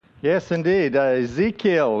Yes, indeed.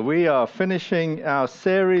 Ezekiel. We are finishing our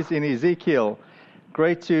series in Ezekiel.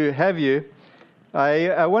 Great to have you.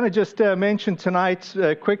 I want to just mention tonight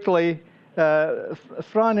quickly,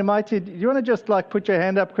 Fran and Mighty, do you want to just put your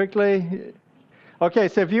hand up quickly? Okay,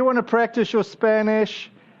 so if you want to practice your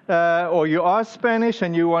Spanish, or you are Spanish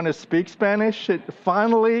and you want to speak Spanish,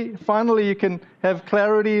 finally you can have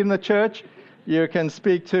clarity in the church. You can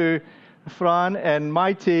speak to Fran and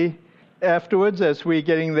Mighty afterwards as we're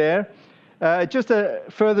getting there. Just a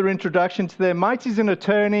further introduction to them. Mighty's an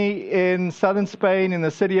attorney in southern Spain in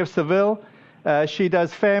the city of Seville. She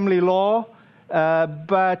does family law,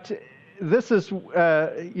 but this is,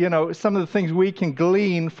 some of the things we can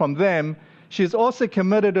glean from them. She's also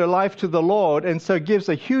committed her life to the Lord, and so gives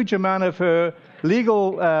a huge amount of her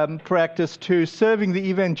legal practice to serving the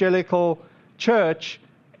evangelical church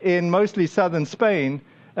in mostly southern Spain,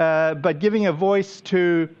 but giving a voice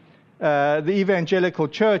to the evangelical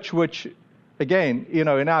church, which, again, in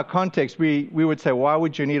our context, we would say, why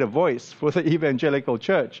would you need a voice for the evangelical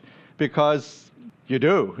church? Because you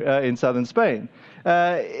do in southern Spain.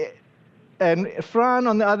 And Fran,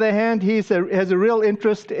 on the other hand, has a real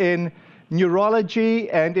interest in neurology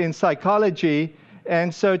and in psychology.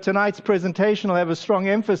 And so tonight's presentation will have a strong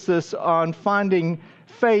emphasis on finding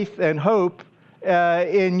faith and hope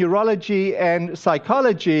in neurology and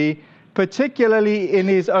psychology, particularly in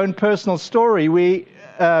his own personal story.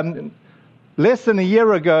 Less than a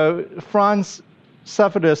year ago, Franz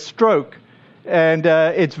suffered a stroke, and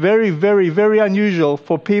it's very, very, very unusual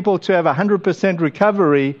for people to have 100%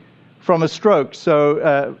 recovery from a stroke.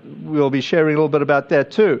 So we'll be sharing a little bit about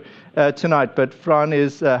that too tonight. But Fran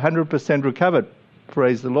is 100% recovered.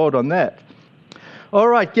 Praise the Lord on that. All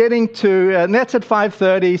right, getting to, and that's at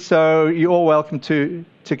 5:30, so you're all welcome to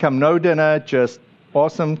come. No dinner, just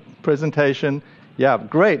awesome presentation. Yeah,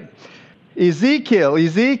 great. Ezekiel.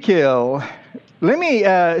 Let me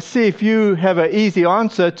see if you have an easy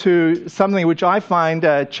answer to something which I find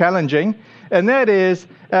challenging, and that is,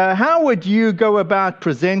 how would you go about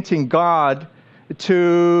presenting God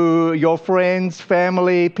to your friends,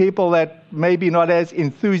 family, people that maybe not as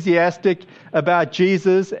enthusiastic about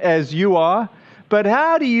Jesus as you are? But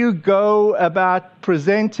how do you go about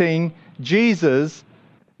presenting Jesus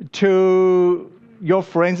to your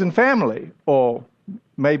friends and family? Or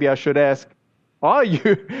maybe I should ask, are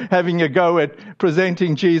you having a go at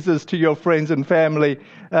presenting Jesus to your friends and family?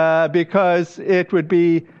 Because it would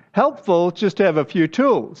be helpful just to have a few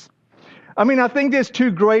tools. I think there's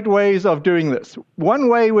two great ways of doing this. One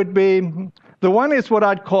way would be, the one is what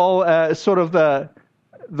I'd call sort of the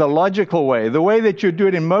logical way, the way that you do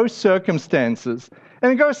it in most circumstances.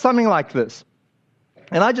 And it goes something like this.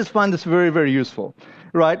 And I just find this very, very useful.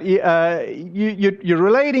 Right? You're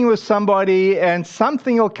relating with somebody, and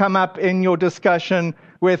something will come up in your discussion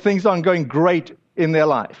where things aren't going great in their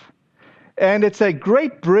life. And it's a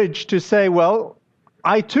great bridge to say, well,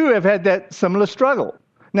 I too have had that similar struggle.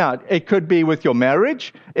 Now, it could be with your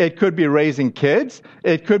marriage, it could be raising kids,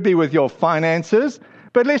 it could be with your finances,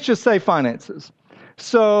 but let's just say finances.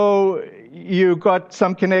 So you got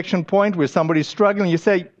some connection point where somebody's struggling. You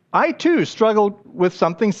say, I too struggled with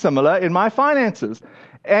something similar in my finances.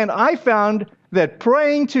 And I found that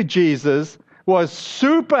praying to Jesus was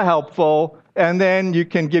super helpful. And then you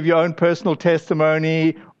can give your own personal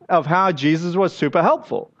testimony of how Jesus was super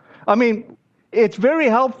helpful. It's very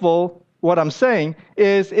helpful. What I'm saying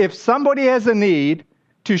is, if somebody has a need,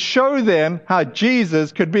 to show them how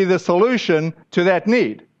Jesus could be the solution to that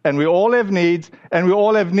need. And we all have needs, and we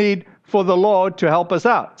all have need for the Lord to help us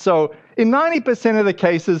out. So in 90% of the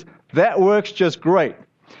cases, that works just great.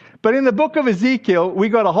 But in the book of Ezekiel, we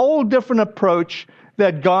got a whole different approach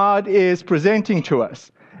that God is presenting to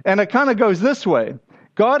us. And it kind of goes this way.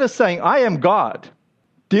 God is saying, I am God.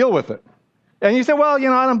 Deal with it. And you say, well,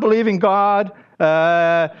 I don't believe in God.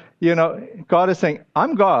 God is saying,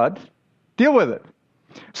 I'm God. Deal with it.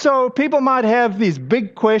 So people might have these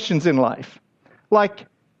big questions in life. Like,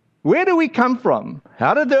 where do we come from?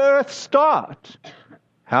 How did the earth start?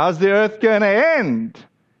 How's the earth going to end?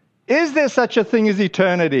 Is there such a thing as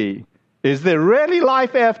eternity? Is there really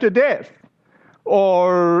life after death?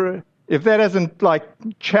 Or if that hasn't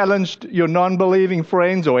challenged your non-believing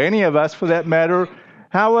friends, or any of us for that matter,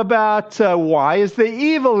 how about why is there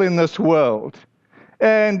evil in this world?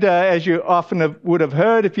 And as you often would have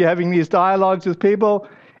heard if you're having these dialogues with people,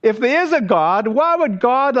 if there is a God, why would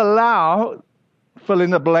God allow fill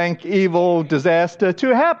in the blank evil disaster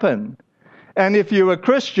to happen? And if you were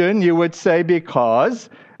Christian, you would say because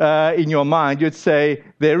in your mind, you'd say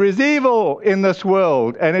there is evil in this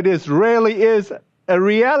world, and it really is a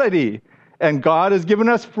reality. And God has given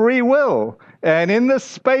us free will. And in this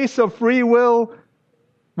space of free will,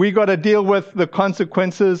 we got to deal with the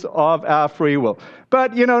consequences of our free will.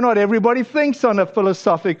 But, not everybody thinks on a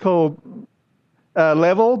philosophical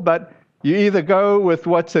level, but you either go with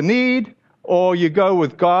what's a need, or you go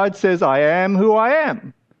with God says, I am who I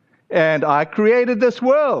am. And I created this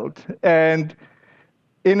world. And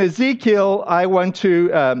in Ezekiel, I want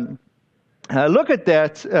to look at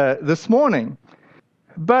that this morning.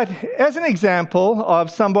 But as an example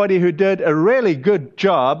of somebody who did a really good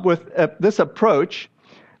job with this approach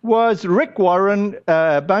was Rick Warren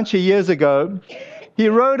a bunch of years ago. He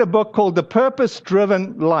wrote a book called The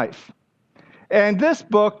Purpose-Driven Life. And this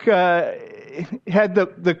book had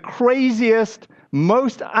the craziest,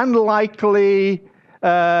 most unlikely,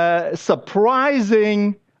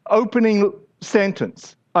 surprising opening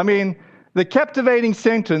sentence. I mean, the captivating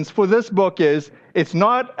sentence for this book is, it's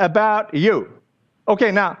not about you.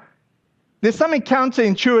 Okay, now, there's something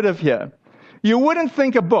counterintuitive here. You wouldn't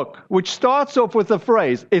think a book which starts off with the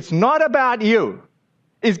phrase, it's not about you,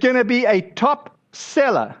 is going to be a top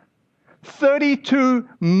seller. 32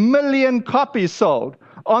 million copies sold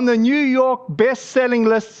on the New York best-selling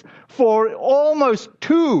lists for almost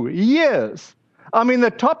 2 years. I mean,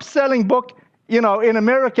 the top-selling book, in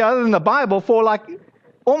America, other than the Bible, for like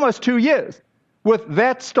almost 2 years. With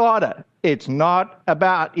that starter, it's not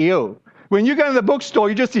about you. When you go to the bookstore,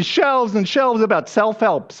 you just see shelves and shelves about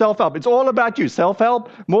self-help. It's all about you. Self-help,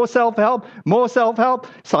 more self-help,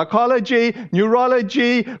 psychology,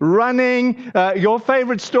 neurology, running, your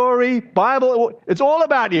favorite story, Bible. It's all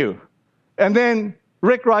about you. And then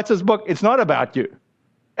Rick writes his book, It's Not About You.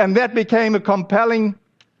 And that became a compelling,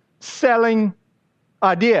 selling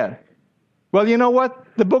idea. Well, you know what?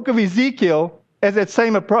 The book of Ezekiel has that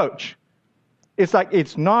same approach. It's like,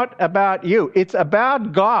 it's not about you. It's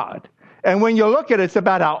about God. And when you look at it, it's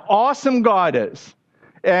about how awesome God is.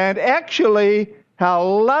 And actually, how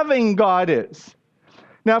loving God is.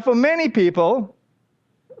 Now, for many people,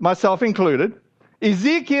 myself included,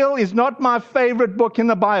 Ezekiel is not my favorite book in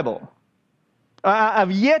the Bible.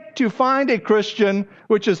 I've yet to find a Christian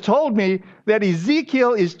which has told me that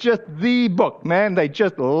Ezekiel is just the book. Man, they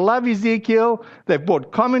just love Ezekiel. They've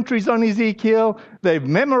bought commentaries on Ezekiel. They've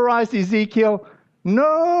memorized Ezekiel.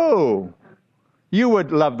 No. You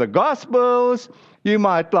would love the Gospels. You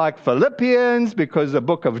might like Philippians because the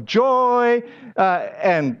book of joy.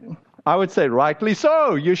 And I would say rightly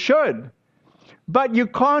so. You should. But you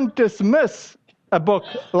can't dismiss a book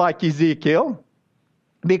like Ezekiel,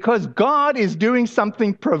 because God is doing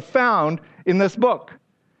something profound in this book.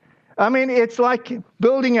 I mean, it's like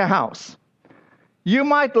building a house. You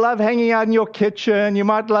might love hanging out in your kitchen, you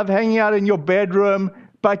might love hanging out in your bedroom,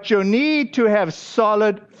 but you need to have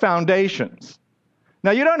solid foundations.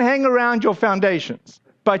 Now, you don't hang around your foundations,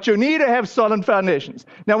 but you need to have solid foundations.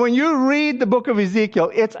 Now, when you read the book of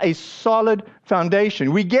Ezekiel, it's a solid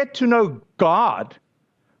foundation. We get to know God,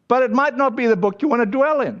 but it might not be the book you want to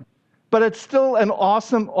dwell in. But it's still an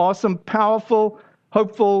awesome, awesome, powerful,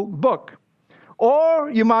 hopeful book. Or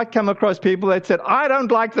you might come across people that said, I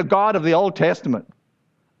don't like the God of the Old Testament.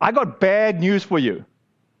 I got bad news for you.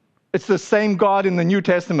 It's the same God in the New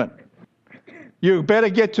Testament. You better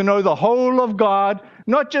get to know the whole of God,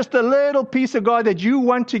 not just a little piece of God that you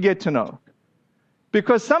want to get to know.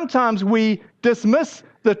 Because sometimes we dismiss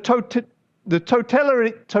the greatness,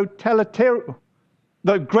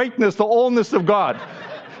 the allness of God.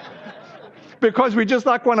 Because we just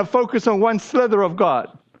want to focus on one slither of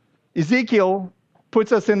God. Ezekiel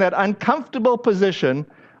puts us in that uncomfortable position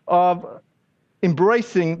of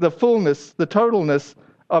embracing the fullness, the totalness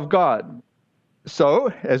of God.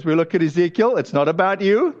 So, as we look at Ezekiel, it's not about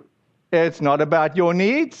you. It's not about your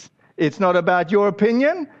needs. It's not about your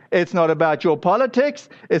opinion. It's not about your politics.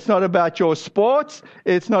 It's not about your sports.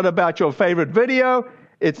 It's not about your favorite video.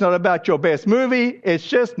 It's not about your best movie. It's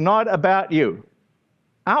just not about you.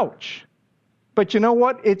 Ouch. But you know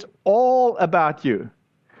what? It's all about you.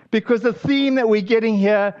 Because the theme that we're getting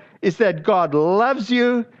here is that God loves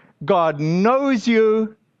you, God knows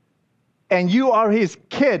you, and you are his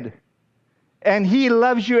kid. And he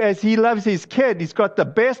loves you as he loves his kid. He's got the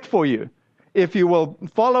best for you. If you will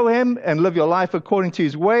follow him and live your life according to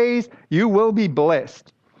his ways, you will be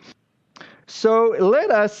blessed. So let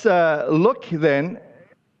us look then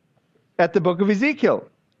at the book of Ezekiel.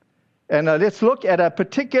 And let's look at a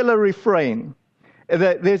particular refrain.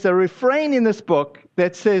 There's a refrain in this book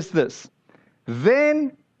that says this: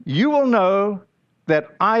 then you will know that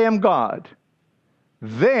I am God.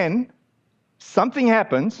 Then something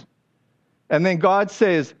happens, and then God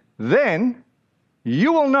says, then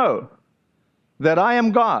you will know that I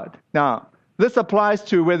am God. Now, this applies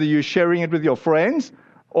to whether you're sharing it with your friends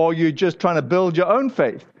or you're just trying to build your own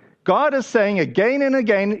faith. God is saying again and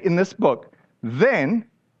again in this book, then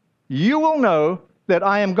you will know that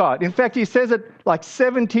I am God. In fact, he says it like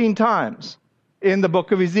 17 times in the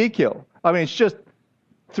book of Ezekiel. I mean, it's just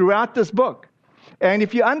throughout this book. And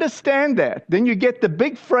if you understand that, then you get the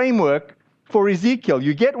big framework for Ezekiel.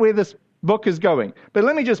 You get where this book is going. But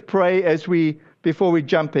let me just pray before we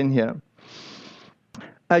jump in here.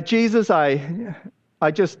 Jesus, I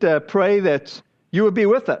just pray that you would be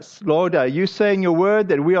with us. Lord, you say in your word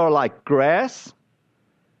that we are like grass,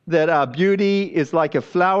 that our beauty is like a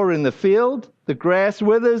flower in the field. The grass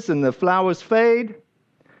withers and the flowers fade,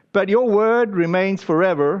 but your word remains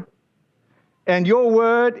forever, and your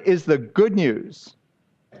word is the good news.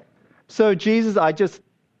 So, Jesus, I just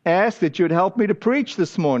ask that you would help me to preach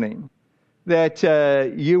this morning, that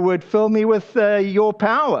you would fill me with your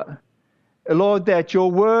power. Lord, that your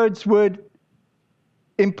words would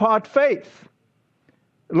impart faith.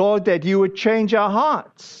 Lord, that you would change our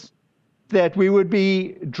hearts, that we would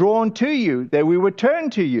be drawn to you, that we would turn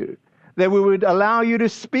to you, that we would allow you to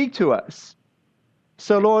speak to us.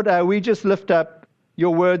 So, Lord, we just lift up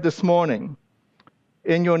your word this morning.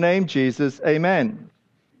 In your name, Jesus, amen.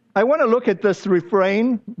 I want to look at this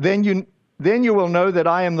refrain, then you will know that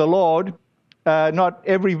I am the Lord. Not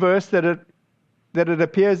every verse that it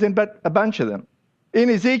appears in, but a bunch of them. In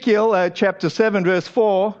Ezekiel chapter 7, verse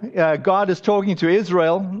 4, God is talking to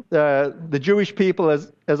Israel, the Jewish people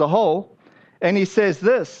as a whole, and he says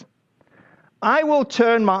this, I will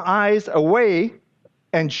turn my eyes away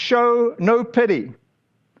and show no pity.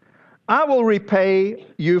 I will repay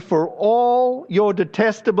you for all your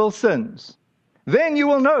detestable sins. Then you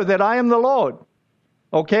will know that I am the Lord.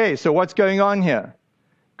 Okay, so what's going on here?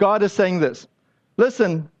 God is saying this.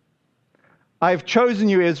 Listen, I've chosen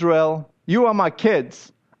you, Israel. You are my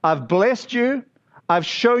kids. I've blessed you. I've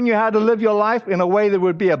shown you how to live your life in a way that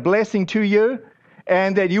would be a blessing to you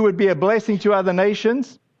and that you would be a blessing to other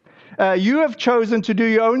nations. You have chosen to do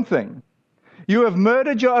your own thing. You have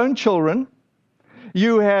murdered your own children.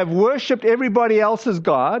 You have worshipped everybody else's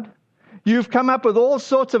God. You've come up with all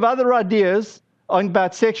sorts of other ideas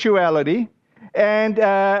about sexuality. And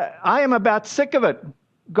I am about sick of it.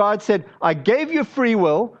 God said, I gave you free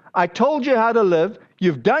will. I told you how to live.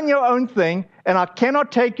 You've done your own thing. And I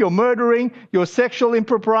cannot take your murdering, your sexual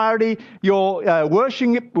impropriety, your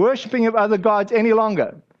worshipping of other gods any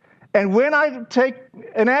longer. And when I take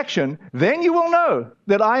an action, then you will know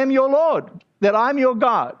that I am your Lord, that I'm your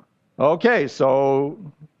God. Okay, so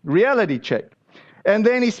reality check. And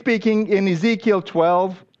then he's speaking in Ezekiel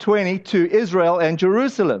 12:20 to Israel and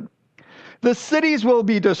Jerusalem. The cities will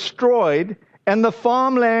be destroyed and the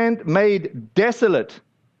farmland made desolate.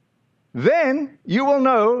 Then you will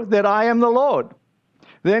know that I am the Lord.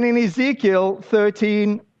 Then in Ezekiel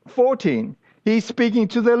 13:14, he's speaking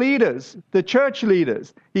to the leaders, the church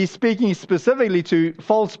leaders. He's speaking specifically to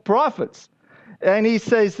false prophets. And he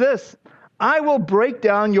says this, I will break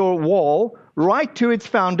down your wall right to its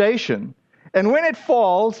foundation, and when it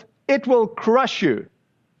falls, it will crush you.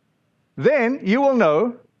 Then you will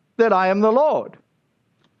know that I am the Lord.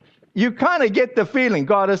 You kind of get the feeling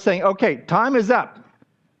God is saying, okay, time is up.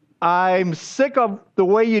 I'm sick of the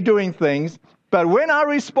way you're doing things, but when I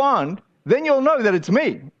respond, then you'll know that it's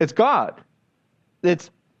me, it's God. It's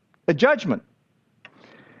a judgment.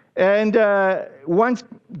 And once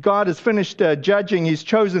God has finished judging his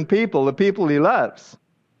chosen people, the people he loves,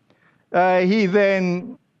 he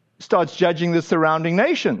then starts judging the surrounding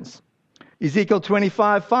nations. Ezekiel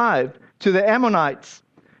 25:5, to the Ammonites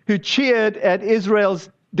who cheered at Israel's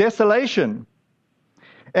desolation.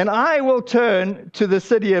 And I will turn to the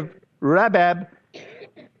city of Rabab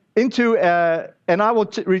into, and I will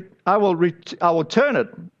turn it,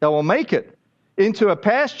 I will make it into a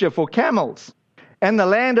pasture for camels, and the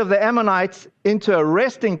land of the Ammonites into a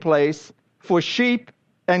resting place for sheep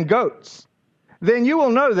and goats. Then you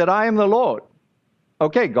will know that I am the Lord.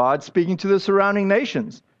 Okay, God speaking to the surrounding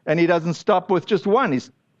nations, and he doesn't stop with just one.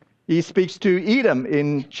 He speaks to Edom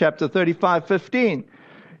in chapter 35:15.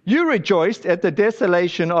 You rejoiced at the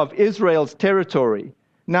desolation of Israel's territory.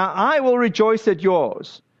 Now I will rejoice at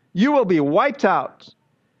yours. You will be wiped out,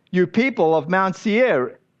 you people of Mount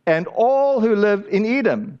Seir, and all who live in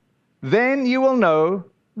Edom. Then you will know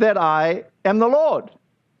that I am the Lord.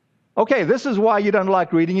 Okay, this is why you don't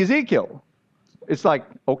like reading Ezekiel. It's like,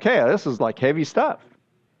 okay, this is like heavy stuff.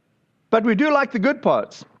 But we do like the good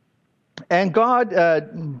parts. And God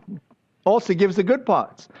also gives the good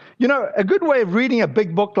parts. You know, a good way of reading a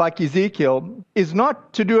big book like Ezekiel is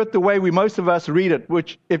not to do it the way most of us read it,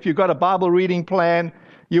 which if you've got a Bible reading plan,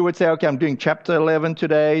 you would say, okay, I'm doing chapter 11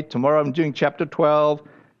 today, tomorrow I'm doing chapter 12,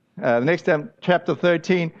 The next time, chapter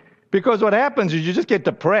 13. Because what happens is you just get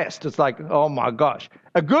depressed. It's like, oh my gosh.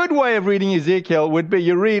 A good way of reading Ezekiel would be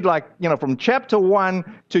you read from chapter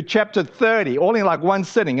 1 to chapter 30, all in like one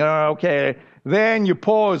sitting. Okay. Then you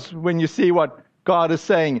pause when you see what God is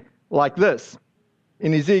saying, like this.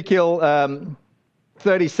 In Ezekiel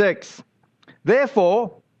 36,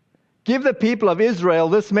 therefore, give the people of Israel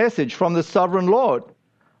this message from the sovereign Lord.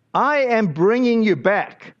 I am bringing you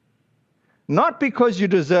back, not because you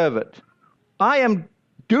deserve it. I am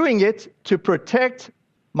doing it to protect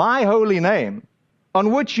my holy name,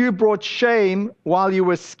 on which you brought shame while you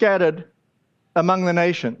were scattered among the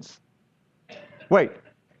nations. Wait,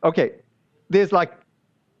 okay. There's like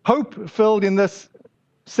hope filled in this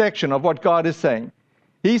section of what God is saying.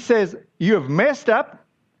 He says, you have messed up,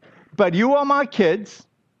 but you are my kids.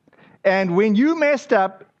 And when you messed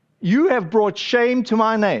up, you have brought shame to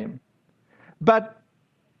my name. But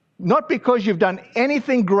not because you've done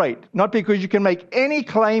anything great, not because you can make any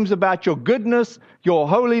claims about your goodness, your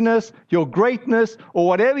holiness, your greatness, or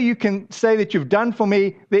whatever you can say that you've done for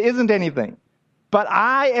me. There isn't anything. But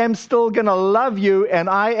I am still going to love you, and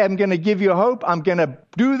I am going to give you hope. I'm going to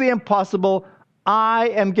do the impossible. I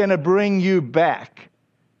am going to bring you back.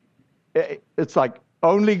 It's like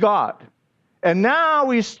only God. And now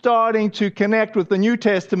we're starting to connect with the New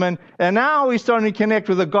Testament, and now we're starting to connect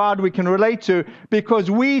with a God we can relate to,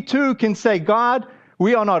 because we too can say, God,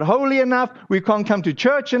 we are not holy enough, we can't come to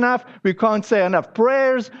church enough, we can't say enough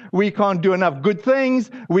prayers, we can't do enough good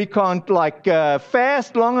things, we can't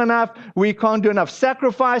fast long enough, we can't do enough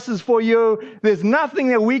sacrifices for you. There's nothing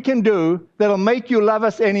that we can do that'll make you love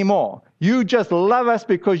us anymore. You just love us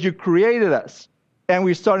because you created us. And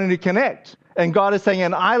we're starting to connect. And God is saying,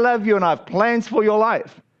 and I love you and I have plans for your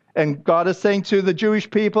life. And God is saying to the Jewish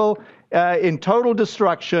people in total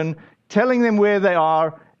destruction, telling them where they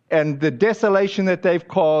are and the desolation that they've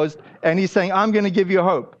caused. And he's saying, I'm going to give you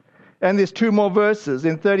hope. And there's two more verses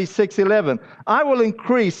in 36:11. I will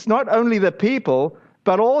increase not only the people,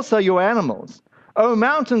 but also your animals. O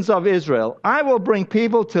mountains of Israel, I will bring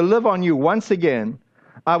people to live on you once again.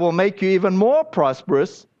 I will make you even more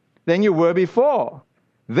prosperous than you were before.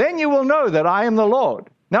 Then you will know that I am the Lord.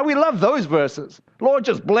 Now we love those verses. Lord,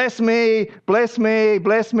 just bless me, bless me,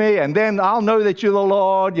 bless me, and then I'll know that you're the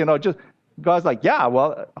Lord. God's like, yeah,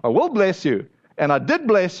 well, I will bless you. And I did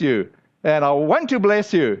bless you. And I want to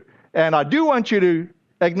bless you. And I do want you to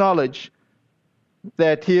acknowledge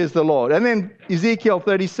that he is the Lord. And then Ezekiel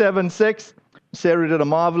 37:6. Sarah did a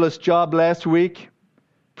marvelous job last week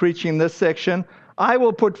preaching this section. I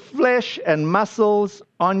will put flesh and muscles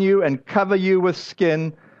on you and cover you with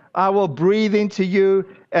skin. I will breathe into you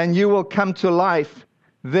and you will come to life.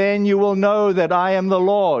 Then you will know that I am the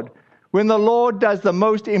Lord. When the Lord does the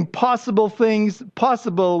most impossible things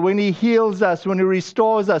possible, when he heals us, when he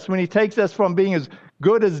restores us, when he takes us from being as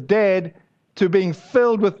good as dead to being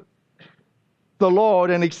filled with the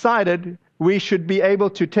Lord and excited, we should be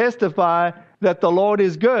able to testify that the Lord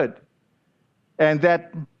is good and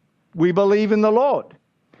that we believe in the Lord.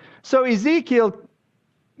 So Ezekiel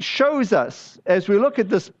shows us, as we look at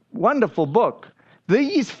this wonderful book,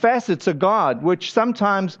 these facets of God, which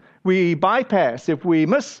sometimes we bypass if we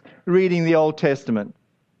miss reading the Old Testament.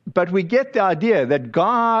 But we get the idea that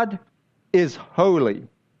God is holy,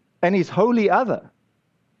 and he's holy other.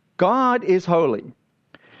 God is holy.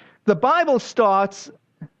 The Bible starts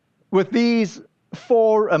with these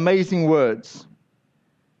four amazing words.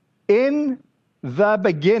 In the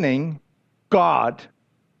beginning, God.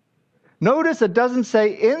 Notice it doesn't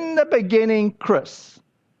say, in the beginning, Chris.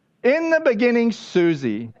 In the beginning,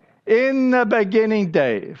 Susie. In the beginning,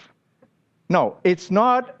 Dave. No, it's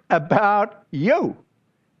not about you.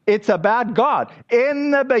 It's about God.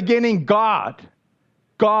 In the beginning, God.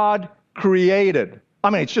 God created. I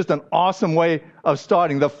mean, it's just an awesome way of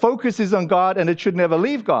starting. The focus is on God, and it should never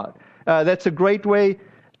leave God. That's a great way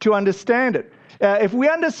to understand it. If we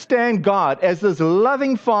understand God as this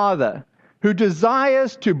loving Father who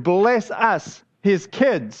desires to bless us, his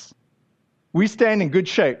kids, we stand in good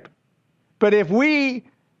shape. But if we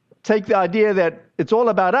take the idea that it's all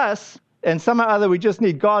about us, and somehow or other we just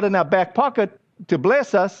need God in our back pocket to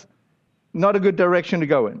bless us, not a good direction to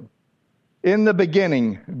go in. In the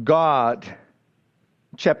beginning, God.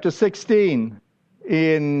 Chapter 16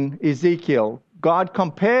 in Ezekiel, God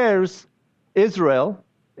compares Israel,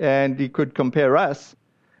 and he could compare us,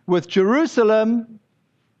 with Jerusalem,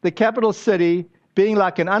 the capital city, being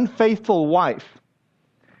like an unfaithful wife.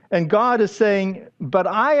 And God is saying, but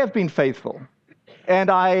I have been faithful, and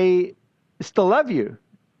I still love you.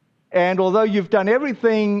 And although you've done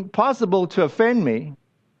everything possible to offend me,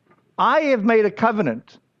 I have made a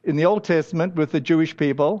covenant in the Old Testament with the Jewish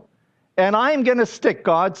people And I'm going to stick,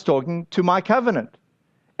 God's talking, to my covenant.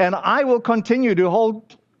 And I will continue to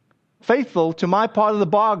hold faithful to my part of the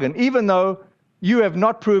bargain, even though you have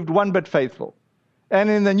not proved one bit faithful. And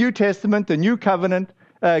in the New Testament, the new covenant,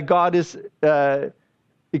 God is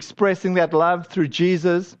expressing that love through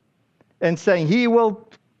Jesus and saying he will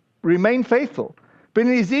remain faithful. But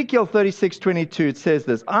in Ezekiel 36:22, it says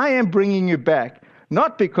this, I am bringing you back,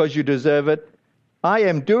 not because you deserve it. I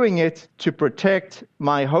am doing it to protect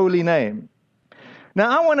my holy name.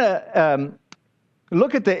 Now, I want to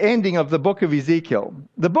look at the ending of the book of Ezekiel.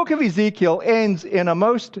 The book of Ezekiel ends in a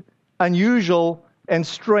most unusual and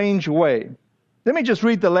strange way. Let me just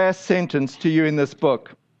read the last sentence to you in this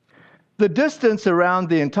book. The distance around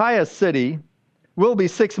the entire city will be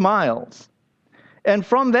 6 miles. And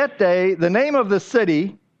from that day, the name of the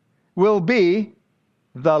city will be,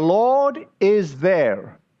 The Lord is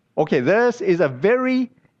There. Okay, this is a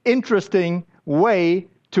very interesting way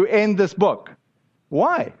to end this book.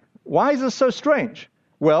 Why? Why is this so strange?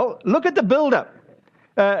 Well, look at the build-up.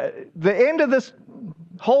 The end of this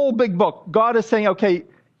whole big book, God is saying, okay,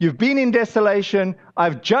 you've been in desolation,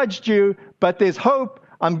 I've judged you, but there's hope,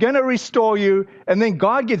 I'm going to restore you. And then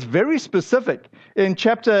God gets very specific. In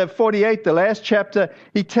chapter 48, the last chapter,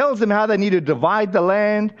 he tells them how they need to divide the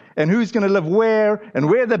land and who's going to live where and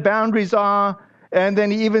where the boundaries are. And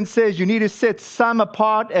then he even says you need to set some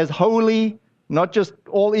apart as holy, not just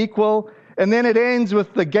all equal. And then it ends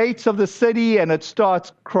with the gates of the city, and it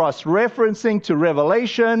starts cross-referencing to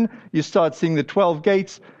Revelation. You start seeing the 12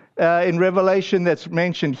 gates in Revelation that's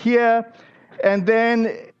mentioned here. And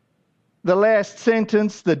then the last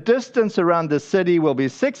sentence, the distance around the city will be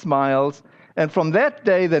 6 miles, and from that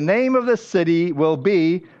day the name of the city will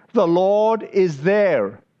be, The Lord is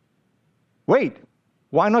There. Wait,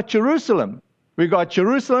 why not Jerusalem? We got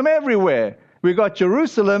Jerusalem everywhere. We got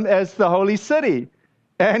Jerusalem as the holy city.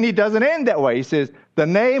 And he doesn't end that way. He says, the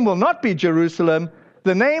name will not be Jerusalem.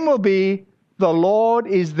 The name will be, The Lord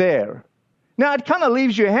is There. Now, it kind of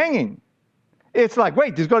leaves you hanging. It's like,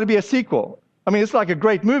 wait, there's got to be a sequel. I mean, it's like a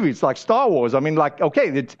great movie. It's like Star Wars. I mean, like, okay,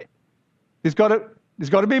 there's got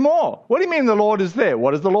to be more. What do you mean the Lord is there?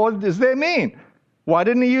 What does the Lord is there mean? Why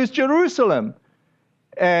didn't he use Jerusalem?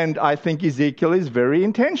 And I think Ezekiel is very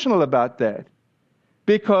intentional about that.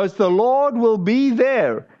 Because the Lord will be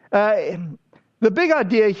there. The big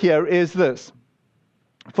idea here is this.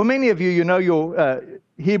 For many of you, you know your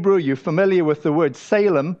Hebrew, you're familiar with the word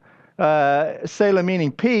Salem. Salem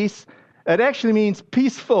meaning peace. It actually means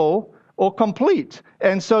peaceful or complete.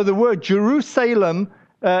 And so the word Jerusalem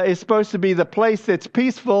is supposed to be the place that's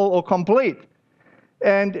peaceful or complete.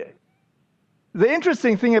 And the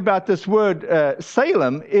interesting thing about this word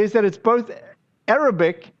Salem is that it's both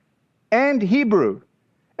Arabic and Hebrew.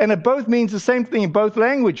 And it both means the same thing in both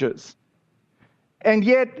languages. And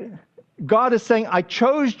yet, God is saying, I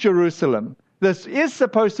chose Jerusalem. This is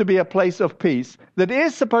supposed to be a place of peace. That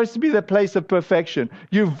is supposed to be the place of perfection.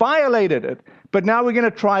 You violated it. But now we're going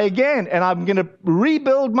to try again. And I'm going to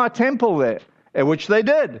rebuild my temple there, which they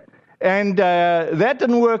did. And that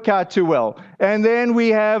didn't work out too well. And then we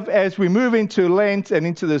have, as we move into Lent and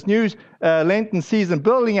into this new Lenten season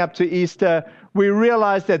building up to Easter, we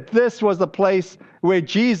realize that this was the place where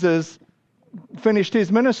Jesus finished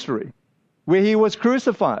his ministry, where he was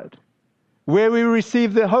crucified, where we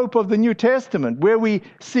receive the hope of the New Testament, where we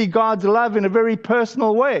see God's love in a very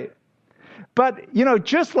personal way. But, you know,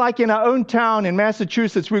 just like in our own town in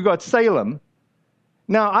Massachusetts, we've got Salem.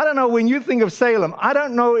 Now, I don't know, when you think of Salem, I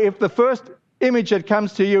don't know if the first image that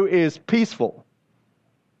comes to you is peaceful.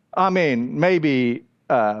 I mean, maybe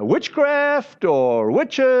witchcraft or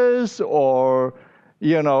witches or,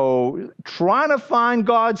 you know, trying to find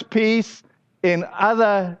God's peace in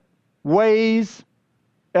other ways.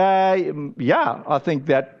 I think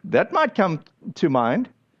that might come to mind.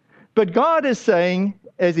 But God is saying,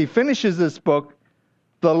 as he finishes this book,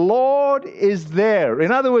 the Lord is there.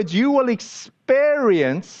 In other words, you will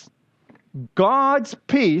experience God's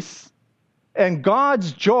peace and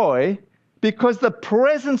God's joy because the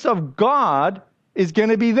presence of God is going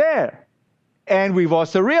to be there. And we've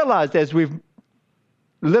also realized, as we've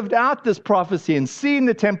lived out this prophecy and seen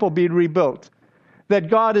the temple be rebuilt, that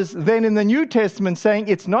God is then in the New Testament saying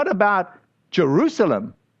it's not about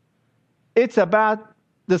Jerusalem. It's about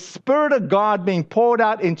the Spirit of God being poured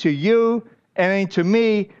out into you and into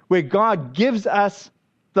me, where God gives us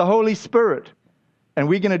the Holy Spirit. And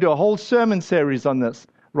we're going to do a whole sermon series on this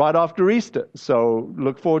right after Easter. So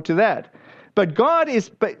look forward to that. But God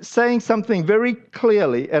is saying something very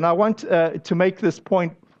clearly, and I want to make this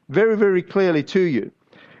point very, very clearly to you.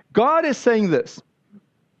 God is saying this.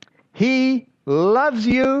 He loves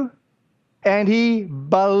you and he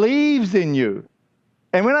believes in you.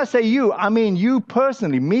 And when I say you, I mean you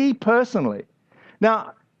personally, me personally.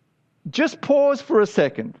 Now, just pause for a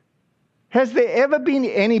second. Has there ever been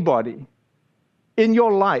anybody in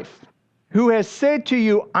your life who has said to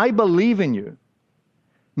you, I believe in you?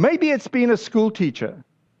 Maybe it's been a school teacher.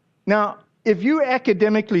 Now, if you're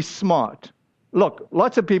academically smart, look,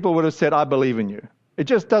 lots of people would have said, I believe in you. It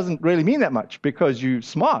just doesn't really mean that much because you're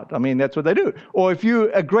smart. I mean, that's what they do. Or if you're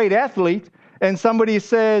a great athlete and somebody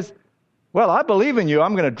says, well, I believe in you,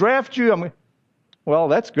 I'm going to draft you. Well,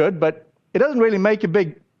 that's good, but it doesn't really make a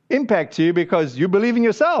big impact to you because you believe in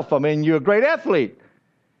yourself. I mean, you're a great athlete.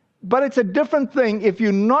 But it's a different thing if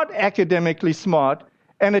you're not academically smart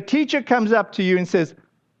and a teacher comes up to you and says,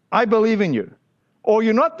 I believe in you. Or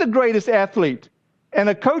you're not the greatest athlete and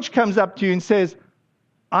a coach comes up to you and says,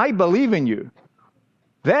 I believe in you.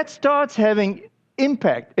 That starts having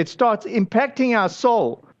impact. It starts impacting our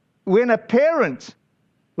soul. When a parent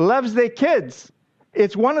loves their kids,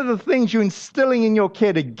 it's one of the things you're instilling in your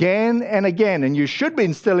kid again and again, and you should be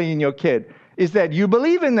instilling in your kid, is that you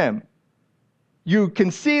believe in them. You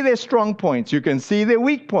can see their strong points, you can see their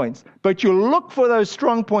weak points, but you look for those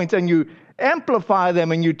strong points and you amplify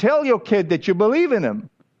them and you tell your kid that you believe in him.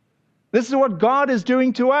 This is what God is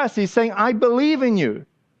doing to us. He's saying, I believe in you.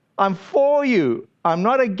 I'm for you. I'm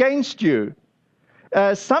not against you.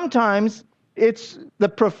 Sometimes it's the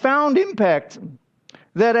profound impact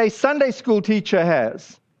that a Sunday school teacher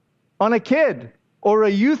has on a kid or a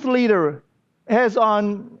youth leader has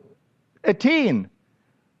on a teen,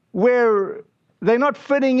 where they're not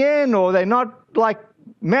fitting in or they're not like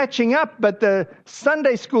matching up, but the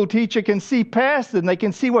Sunday school teacher can see past it and they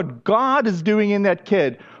can see what God is doing in that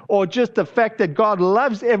kid, or just the fact that God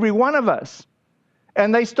loves every one of us.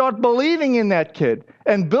 And they start believing in that kid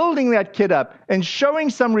and building that kid up and showing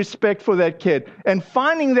some respect for that kid and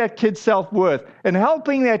finding that kid's self-worth and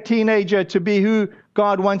helping that teenager to be who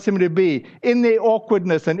God wants him to be in their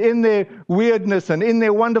awkwardness and in their weirdness and in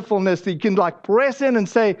their wonderfulness. You can like press in and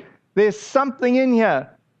say, there's something in here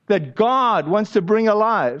that God wants to bring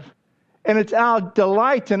alive. And it's our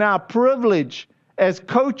delight and our privilege as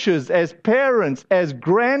coaches, as parents, as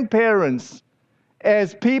grandparents,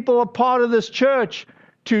 as people a part of this church,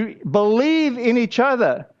 to believe in each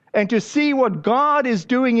other and to see what God is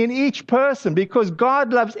doing in each person, because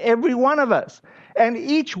God loves every one of us. And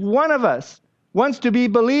each one of us wants to be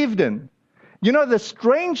believed in. You know, the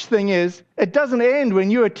strange thing is, it doesn't end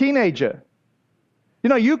when you're a teenager. You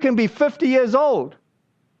know, you can be 50 years old.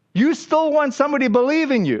 You still want somebody to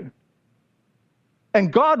believe in you.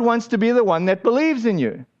 And God wants to be the one that believes in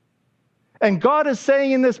you. And God is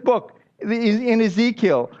saying in this book, in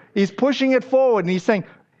Ezekiel, he's pushing it forward and he's saying,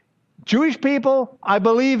 Jewish people, I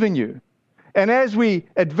believe in you. And as we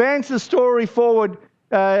advance the story forward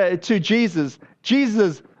to Jesus,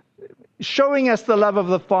 Jesus showing us the love of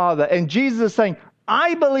the Father, and Jesus is saying,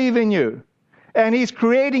 I believe in you. And he's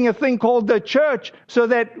creating a thing called the church so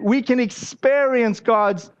that we can experience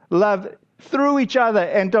God's love through each other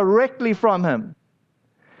and directly from him.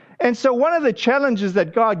 And so one of the challenges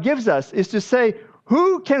that God gives us is to say,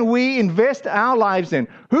 who can we invest our lives in?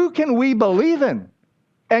 Who can we believe in?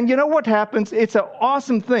 And you know what happens? It's an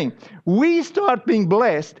awesome thing. We start being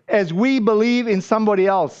blessed as we believe in somebody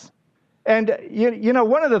else. And you know,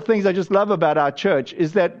 one of the things I just love about our church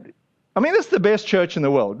is that, I mean, this is the best church in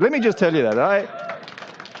the world. Let me just tell you that.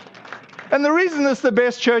 And the reason it's the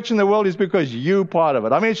best church in the world is because you're part of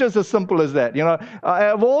it. I mean, it's just as simple as that. You know,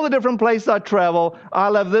 of all the different places I travel, I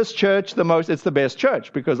love this church the most. It's the best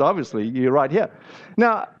church because obviously you're right here.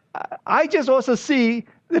 Now, I just also see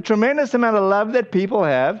the tremendous amount of love that people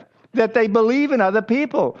have, that they believe in other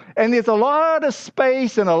people. And there's a lot of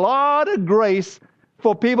space and a lot of grace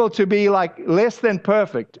for people to be like less than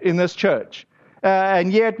perfect in this church.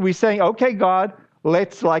 And yet we're saying, okay, God,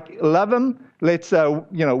 let's like love them. Let's,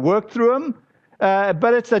 work through them.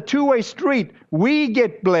 But it's a two-way street. We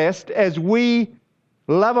get blessed as we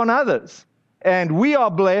love on others. And we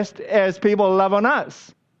are blessed as people love on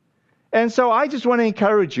us. And so I just want to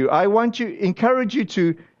encourage you. I want to encourage you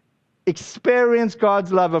to experience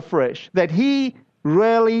God's love afresh. That he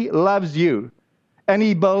really loves you. And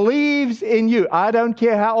he believes in you. I don't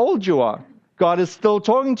care how old you are. God is still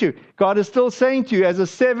talking to you. God is still saying to you as a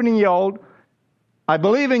 70-year-old, I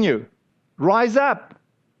believe in you. Rise up.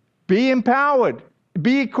 Be empowered.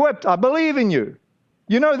 Be equipped. I believe in you.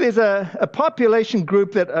 You know, there's a population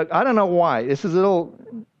group that, I don't know why. This is a little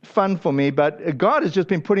fun for me, but God has just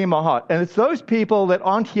been putting in my heart. And it's those people that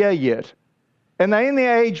aren't here yet. And they're in the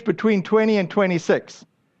age between 20 and 26.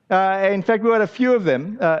 In fact, we had a few of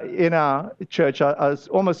them in our church. I was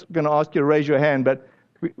almost going to ask you to raise your hand, but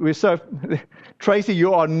We're so... Tracy,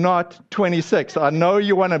 you are not 26. I know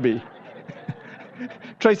you want to be.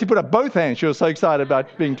 Tracy put up both hands. She was so excited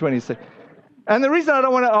about being 26. And the reason I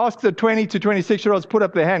don't want to ask the 20 to 26-year-olds put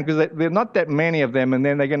up their hand, because there are not that many of them, and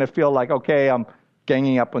then they're going to feel like, okay, I'm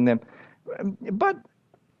ganging up on them. But,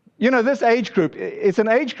 this age group, it's an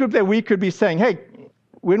age group that we could be saying, hey,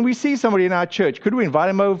 when we see somebody in our church, could we invite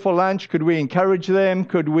them over for lunch? Could we encourage them?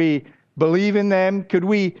 Could we believe in them? Could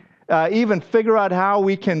we even figure out how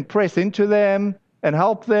we can press into them and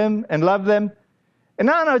help them and love them? And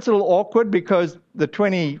now I know it's a little awkward because the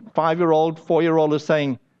 25-year-old, 4-year-old is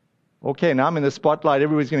saying, okay, now I'm in the spotlight.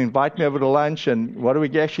 Everybody's going to invite me over to lunch, and what are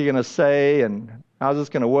we actually going to say, and how's this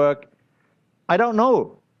going to work? I don't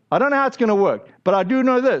know. I don't know how it's going to work, but I do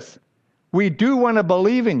know this. We do want to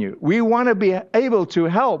believe in you. We want to be able to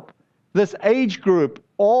help this age group,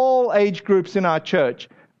 all age groups in our church.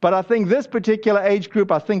 But I think this particular age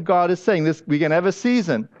group, I think God is saying this, we're going to have a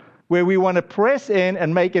season where we want to press in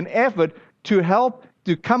and make an effort to help,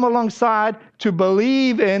 to come alongside, to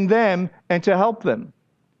believe in them, and to help them.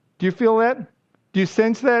 Do you feel that? Do you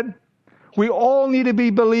sense that? We all need to be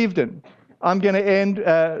believed in. I'm going to end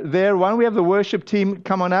there. Why don't we have the worship team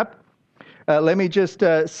come on up? Let me just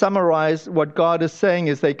summarize what God is saying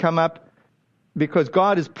as they come up, because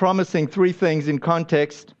God is promising three things in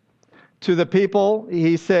context. To the people,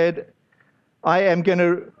 he said, I am going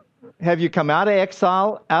to have you come out of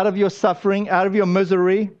exile, out of your suffering, out of your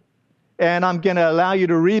misery, and I'm going to allow you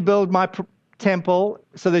to rebuild my temple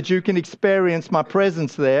so that you can experience my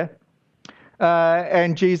presence there.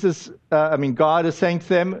 And God is saying to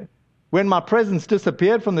them, when my presence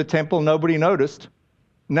disappeared from the temple, nobody noticed.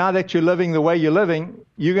 Now that you're living the way you're living,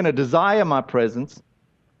 you're going to desire my presence.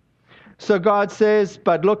 So God says,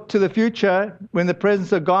 but look to the future when the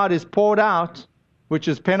presence of God is poured out, which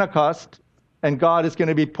is Pentecost, and God is going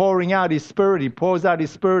to be pouring out His Spirit. He pours out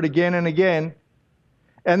His Spirit again and again.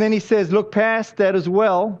 And then He says, look past that as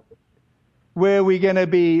well, where we're going to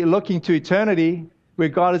be looking to eternity, where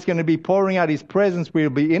God is going to be pouring out His presence. We'll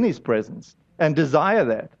be in His presence and desire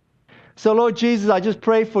that. So Lord Jesus, I just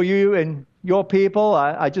pray for you and your people.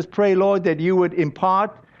 I just pray, Lord, that you would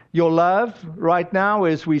impart your love right now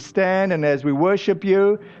as we stand and as we worship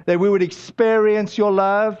you, that we would experience your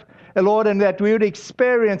love, and Lord, and that we would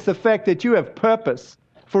experience the fact that you have purpose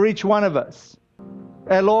for each one of us.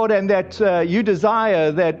 And Lord, and that you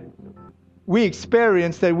desire that we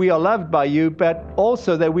experience that we are loved by you, but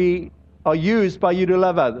also that we are used by you to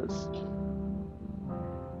love others.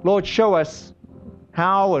 Lord, show us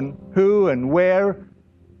how and who and where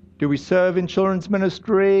do we serve in children's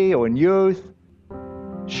ministry or in youth.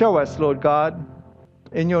 Show us, Lord God,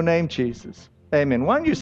 in your name, Jesus. Amen. Why don't you